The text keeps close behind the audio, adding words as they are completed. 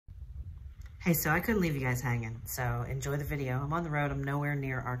Hey, so I couldn't leave you guys hanging, so enjoy the video. I'm on the road. I'm nowhere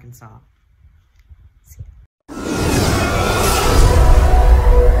near Arkansas. See ya.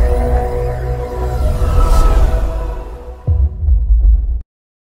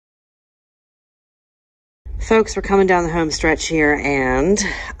 Folks, we're coming down the home stretch here, and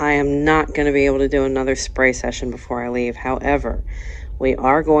I am not going to be able to do another spray session before I leave. However, we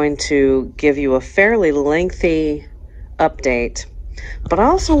are going to give you a fairly lengthy update. But I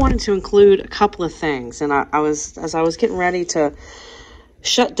also wanted to include a couple of things, and as I was getting ready to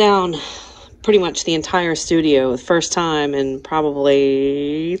shut down pretty much the entire studio, the first time in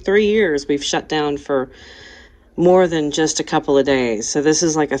probably 3 years we've shut down for more than just a couple of days. So this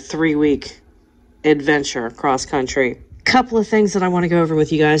is like a 3-week adventure cross country. Couple of things that I want to go over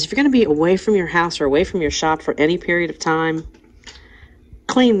with you guys. If you're going to be away from your house or away from your shop for any period of time,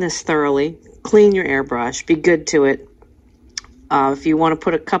 clean this thoroughly. Clean your airbrush. Be good to it. If you want to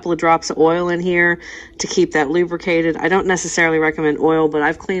put a couple of drops of oil in here to keep that lubricated, I don't necessarily recommend oil, but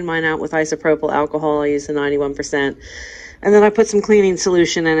I've cleaned mine out with isopropyl alcohol. I use the 91%. And then I put some cleaning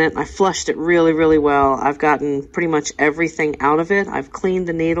solution in it. I flushed it really, really well. I've gotten pretty much everything out of it. I've cleaned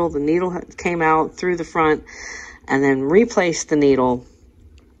the needle. The needle came out through the front and then replaced the needle.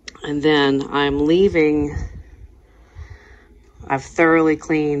 And then I'm leaving. I've thoroughly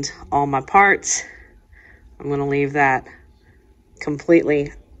cleaned all my parts. I'm going to leave that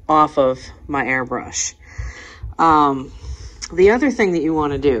completely off of my airbrush. The other thing that you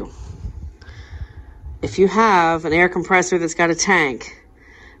want to do, if you have an air compressor that's got a tank,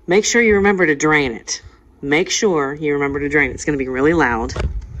 make sure you remember to drain it. Make sure you remember to drain it. It's going to be really loud,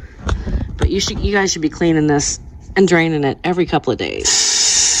 but you guys should be cleaning this and draining it every couple of days.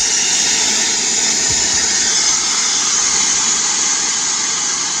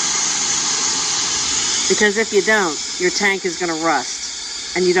 Because if you don't, your tank is going to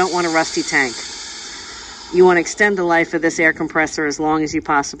rust, and you don't want a rusty tank. You want to extend the life of this air compressor as long as you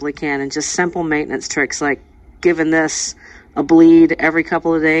possibly can, and just simple maintenance tricks like giving this a bleed every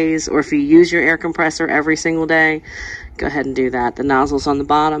couple of days, or if you use your air compressor every single day, go ahead and do that. The nozzle's on the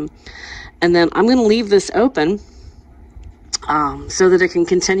bottom. And then I'm going to leave this open so that it can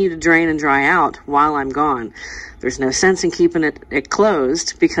continue to drain and dry out while I'm gone. There's no sense in keeping it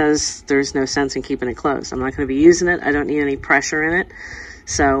closed, because there's no sense in keeping it closed. I'm not going to be using it. I don't need any pressure in it.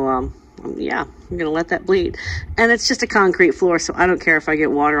 So, yeah, I'm going to let that bleed. And it's just a concrete floor, so I don't care if I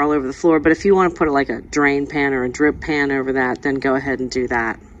get water all over the floor. But if you want to put like a drain pan or a drip pan over that, then go ahead and do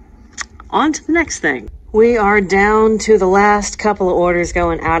that. On to the next thing. We are down to the last couple of orders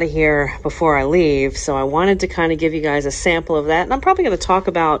going out of here before I leave, so I wanted to kind of give you guys a sample of that. And I'm probably going to talk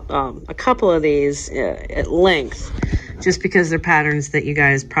about a couple of these at length, just because they're patterns that you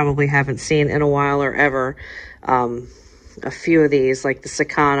guys probably haven't seen in a while or ever. A few of these, like the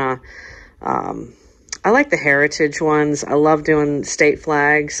Sakana. I like the heritage ones. I love doing state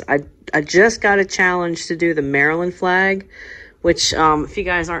flags. I just got a challenge to do the Maryland flag, which if you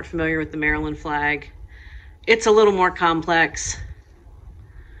guys aren't familiar with the Maryland flag, it's a little more complex,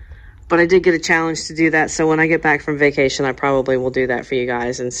 but I did get a challenge to do that. So when I get back from vacation, I probably will do that for you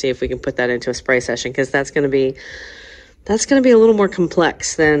guys and see if we can put that into a spray session, because that's going to be a little more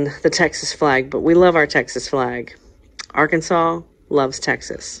complex than the Texas flag. But we love our Texas flag. Arkansas loves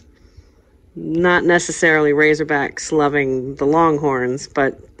Texas. Not necessarily Razorbacks loving the Longhorns,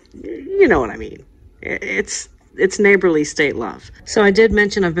 but you know what I mean. It's neighborly state love. So I did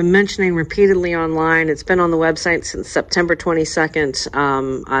mention, I've been mentioning repeatedly online. It's been on the website since September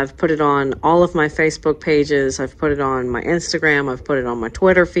 22nd. I've put it on all of my Facebook pages. I've put it on my Instagram. I've put it on my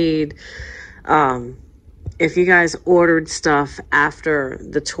Twitter feed. If you guys ordered stuff after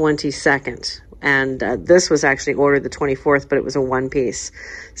the 22nd, and this was actually ordered the 24th, but it was a one piece.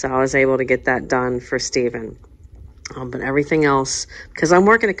 So I was able to get that done for Steven. But everything else, because I'm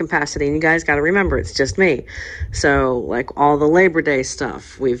working at capacity, and you guys got to remember, it's just me. So, like all the Labor Day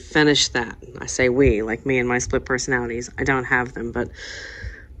stuff, we've finished that. I say we, like me and my split personalities. I don't have them, but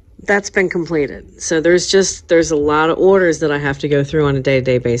that's been completed. So there's a lot of orders that I have to go through on a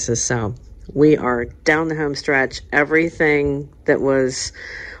day-to-day basis. So we are down the home stretch. Everything that was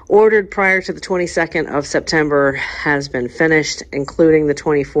ordered prior to the 22nd of September has been finished, including the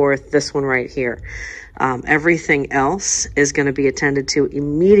 24th, this one right here. Everything else is going to be attended to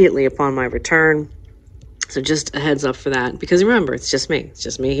immediately upon my return. So just a heads up for that. Because remember, it's just me. It's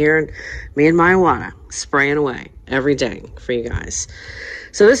just me here, and me and my Iwata spraying away every day for you guys.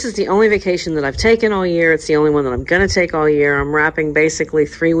 So this is the only vacation that I've taken all year. It's the only one that I'm going to take all year. I'm wrapping basically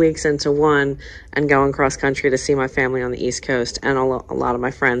 3 weeks into one and going cross country to see my family on the East Coast and a lot of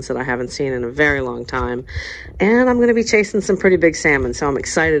my friends that I haven't seen in a very long time. And I'm going to be chasing some pretty big salmon, so I'm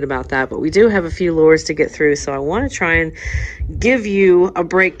excited about that. But we do have a few lures to get through, so I want to try and give you a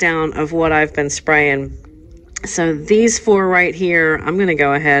breakdown of what I've been spraying. So these 4 right here, I'm going to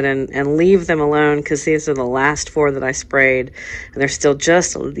go ahead and leave them alone because these are the last 4 that I sprayed, and they're still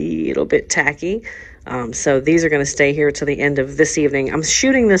just a little bit tacky. So these are going to stay here till the end of this evening. I'm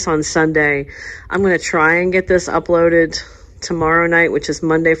shooting this on Sunday. I'm going to try and get this uploaded tomorrow night, which is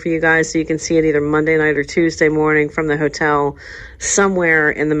Monday for you guys, so you can see it either Monday night or Tuesday morning from the hotel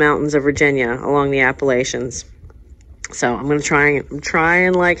somewhere in the mountains of Virginia along the Appalachians. So I'm going to try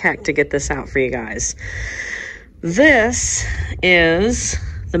like heck to get this out for you guys. This is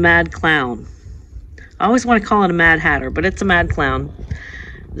the Mad Clown. I always want to call it a Mad Hatter, but it's a Mad Clown.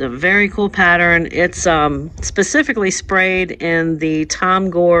 It's a very cool pattern. It's specifically sprayed in the Tom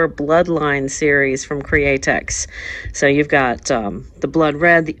Gore Bloodline series from Createx. So you've got the blood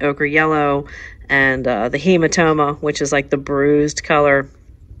red, the ochre yellow, and the hematoma, which is like the bruised color.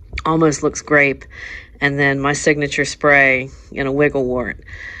 Almost looks grape. And then my signature spray in a wiggle wart.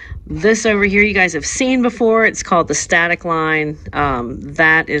 This over here you guys have seen before. It's called the Static line.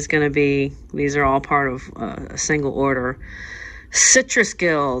 That is going to be, these are all part of a single order. Citrus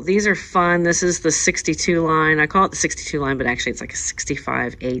Gill. These are fun. This is the 62 line. I call it the 62 line, but actually it's like a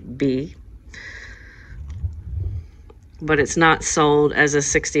 65 8B. But it's not sold as a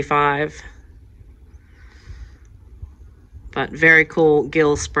 65. But very cool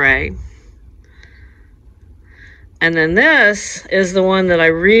gill spray. And then this is the one that I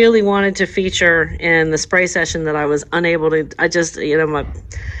really wanted to feature in the spray session that I was unable to. I just, you know, my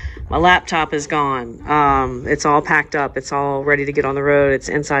laptop is gone. It's all packed up. It's all ready to get on the road. It's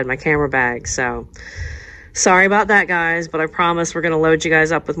inside my camera bag. So sorry about that, guys, but I promise we're going to load you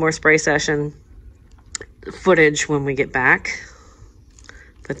guys up with more spray session footage when we get back.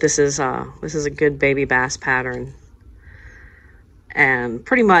 But this is a good baby bass pattern. And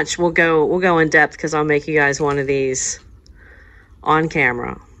pretty much we'll go in depth because I'll make you guys one of these on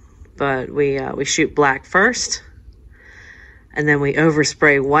camera. But we shoot black first, and then we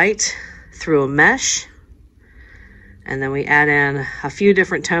overspray white through a mesh, and then we add in a few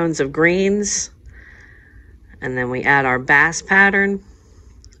different tones of greens, and then we add our bass pattern,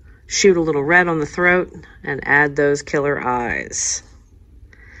 shoot a little red on the throat, and add those killer eyes.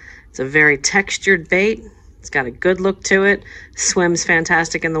 It's a very textured bait. It's got a good look to it. Swims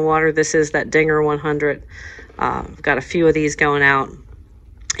fantastic in the water. This is that Dinger 100. I've got a few of these going out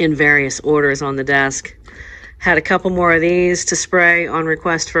in various orders on the desk. Had a couple more of these to spray on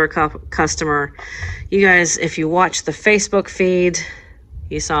request for a customer. You guys, if you watch the Facebook feed,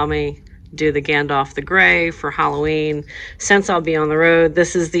 you saw me do the Gandalf the Gray for Halloween. Since I'll be on the road,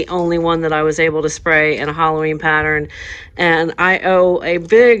 this is the only one that I was able to spray in a Halloween pattern. And I owe a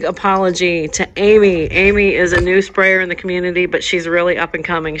big apology to Amy. Amy is a new sprayer in the community, but she's really up and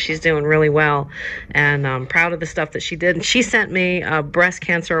coming. She's doing really well. And I'm proud of the stuff that she did. And she sent me a breast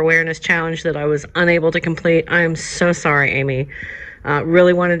cancer awareness challenge that I was unable to complete. I am so sorry, Amy.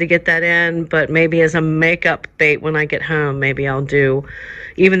 Really wanted to get that in, but maybe as a makeup bait when I get home, maybe I'll do,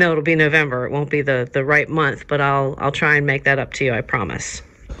 even though it'll be November, it won't be the right month, but I'll try and make that up to you, I promise.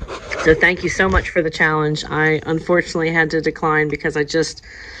 So thank you so much for the challenge. I unfortunately had to decline because I just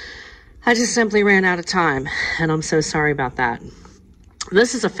simply ran out of time, and I'm so sorry about that.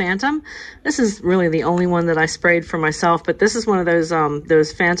 This is a Phantom. This is really the only one that I sprayed for myself, but this is one of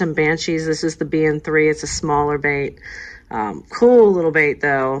those Phantom Banshees. This is the BN3. It's a smaller bait. Cool little bait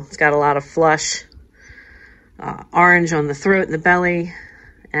though. It's got a lot of flush orange on the throat and the belly.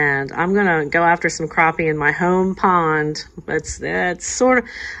 And I'm gonna go after some crappie in my home pond. It's sort of,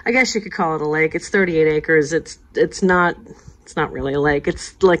 I guess you could call it a lake. It's 38 acres. It's not really a lake.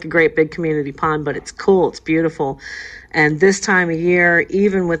 It's like a great big community pond, but it's cool. It's beautiful. And this time of year,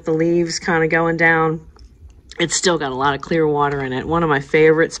 even with the leaves kind of going down, it's still got a lot of clear water in it. One of my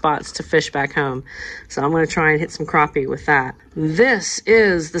favorite spots to fish back home. So I'm going to try and hit some crappie with that. This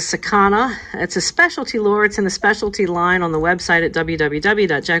is the Sakana. It's a specialty lure. It's in the specialty line on the website at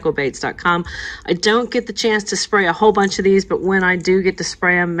www.jekyllbaits.com. I don't get the chance to spray a whole bunch of these, but when I do get to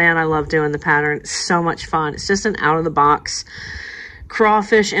spray them, man, I love doing the pattern. It's so much fun. It's just an out-of-the-box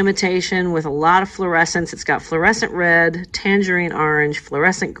crawfish imitation with a lot of fluorescence. It's got fluorescent red, tangerine orange,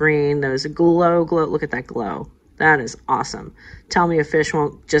 fluorescent green. Those glow. Look at that glow. That is awesome. Tell me a fish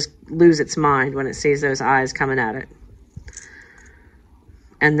won't just lose its mind when it sees those eyes coming at it.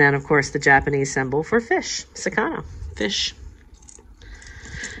 And then, of course, the Japanese symbol for fish, Sakana, fish.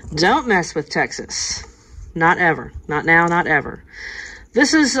 Don't mess with Texas. Not ever. Not now, not ever.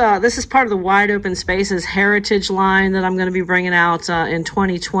 This is part of the Wide Open Spaces Heritage line that I'm going to be bringing out in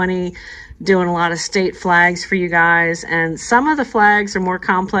 2020, doing a lot of state flags for you guys. And some of the flags are more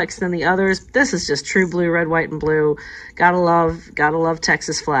complex than the others. This is just true blue, red, white, and blue. Gotta love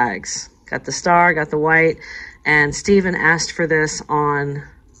Texas flags. Got the star, got the white. And Steven asked for this on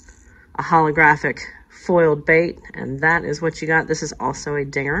a holographic foiled bait, and that is what you got. This is also a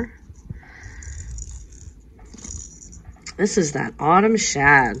dinger. This is that autumn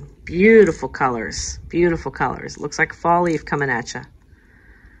shad. Beautiful colors. Beautiful colors. Looks like a fall leaf coming at you.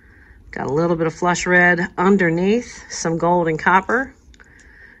 Got a little bit of flush red underneath, some gold and copper.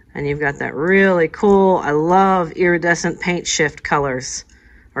 And you've got that really cool, I love iridescent paint shift colors.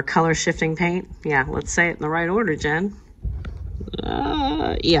 Or color shifting paint. Yeah, let's say it in the right order, Jen.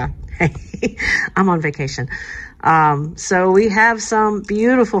 Yeah. I'm on vacation. So we have some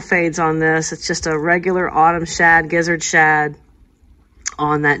beautiful fades on this. It's just a regular autumn shad, gizzard shad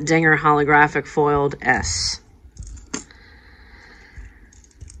on that Dinger holographic foiled S.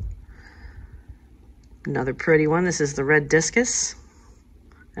 Another pretty one. This is the red discus.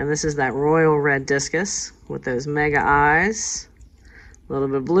 And this is that royal red discus with those mega eyes. A little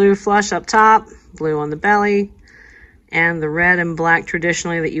bit of blue flush up top, blue on the belly, and the red and black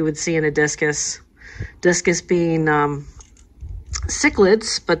traditionally that you would see in a discus. Discus being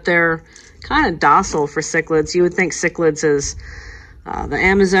cichlids, but they're kind of docile for cichlids. You would think cichlids is the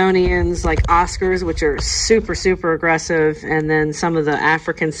Amazonians, like Oscars, which are super, super aggressive, and then some of the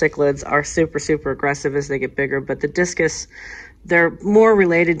African cichlids are super, super aggressive as they get bigger. But the discus, they're more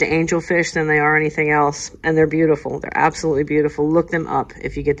related to angelfish than they are anything else, and they're beautiful. They're absolutely beautiful. Look them up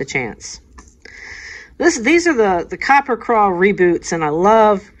if you get the chance. These are the copper craw reboots, and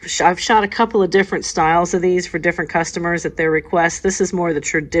I've shot a couple of different styles of these for different customers at their request. This is more the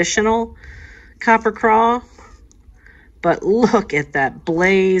traditional copper craw, but look at that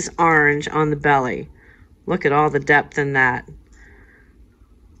blaze orange on the belly. Look at all the depth in that.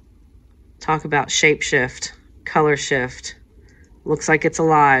 Talk about shape shift, color shift. Looks like it's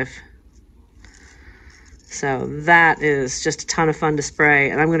alive. So that is just a ton of fun to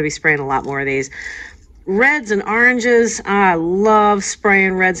spray, and I'm going to be spraying a lot more of these. Reds and oranges, I love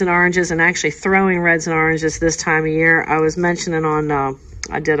spraying reds and oranges and actually throwing reds and oranges this time of year. I was mentioning on,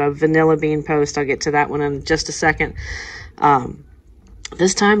 I did a vanilla bean post. I'll get to that one in just a second.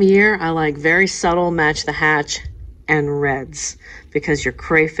 This time of year, I like very subtle match the hatch and reds because your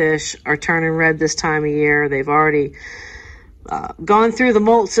crayfish are turning red this time of year. They've already gone through the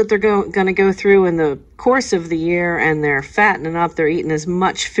molts that they're going to go through in the course of the year, and they're fattening up. They're eating as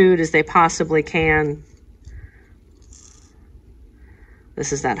much food as they possibly can.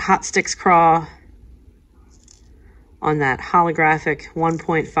 This is that Hot Sticks craw on that holographic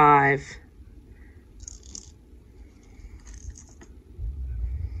 1.5.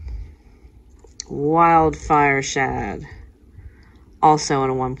 Wildfire shad, also in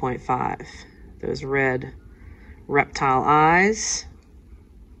a 1.5. Those red reptile eyes.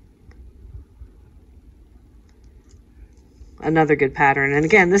 Another good pattern. And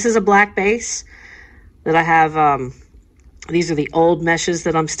again, this is a black base that I have. These are the old meshes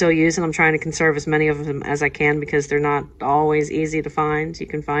that I'm still using. I'm trying to conserve as many of them as I can because they're not always easy to find. You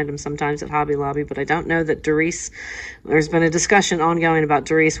can find them sometimes at Hobby Lobby, but I don't know that Doris, there's been a discussion ongoing about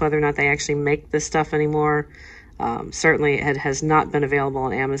Doris, whether or not they actually make this stuff anymore. Certainly it has not been available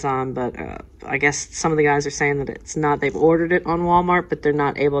on Amazon, but I guess some of the guys are saying that it's not, they've ordered it on Walmart, but they're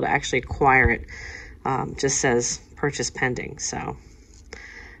not able to actually acquire it. Just says purchase pending. So,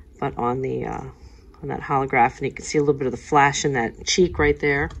 but on the, on that holograph, and you can see a little bit of the flash in that cheek right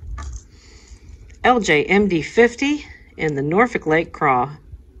there. LJ MD50 in the Norfolk Lake craw.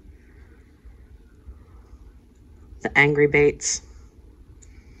 The Angry Baits.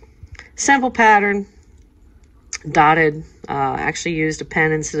 Simple pattern. Dotted. Actually used a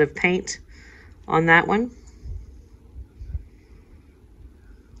pen instead of paint on that one.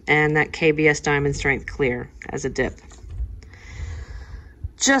 And that KBS Diamond Strength Clear as a dip.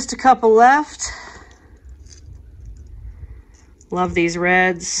 Just a couple left. Love these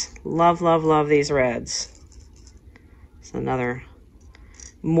reds. Love, love, love these reds. It's another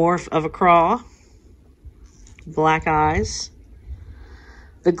morph of a craw. Black eyes.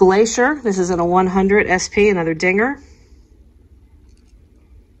 The Glacier. This is in a 100 SP, another dinger.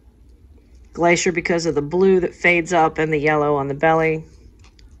 Glacier because of the blue that fades up and the yellow on the belly.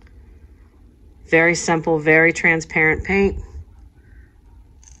 Very simple, very transparent paint.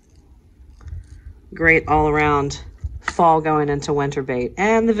 Great all around fall going into winter bait.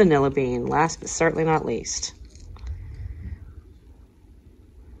 And the Vanilla Bean, last but certainly not least.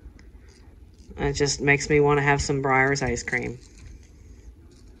 It just makes me want to have some Breyers ice cream.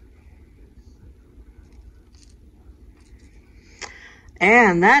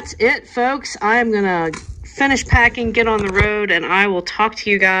 And that's it, folks. I'm going to finish packing, get on the road, and I will talk to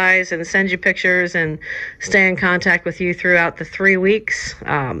you guys and send you pictures and stay in contact with you throughout the 3 weeks.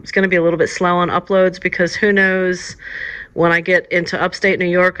 It's going to be a little bit slow on uploads because who knows, when I get into upstate New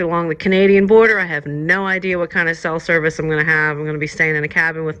York along the Canadian border, I have no idea what kind of cell service I'm going to have. I'm going to be staying in a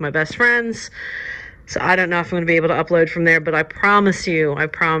cabin with my best friends. So I don't know if I'm going to be able to upload from there, but I promise you,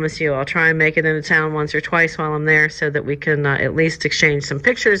 I'll try and make it into town once or twice while I'm there so that we can at least exchange some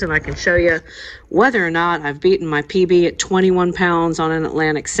pictures and I can show you whether or not I've beaten my PB at 21 pounds on an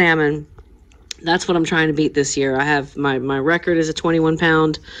Atlantic salmon. That's what I'm trying to beat this year. I have my record is a 21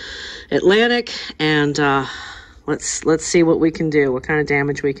 pound Atlantic, and let's see what we can do, what kind of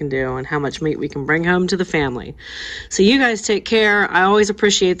damage we can do, and how much meat we can bring home to the family. So you guys take care. I always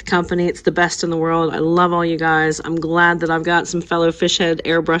appreciate the company. It's the best in the world. I love all you guys. I'm glad that I've got some fellow fish head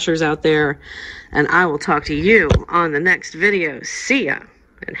airbrushers out there, and I will talk to you on the next video. See ya,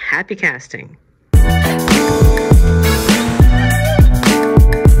 and happy casting.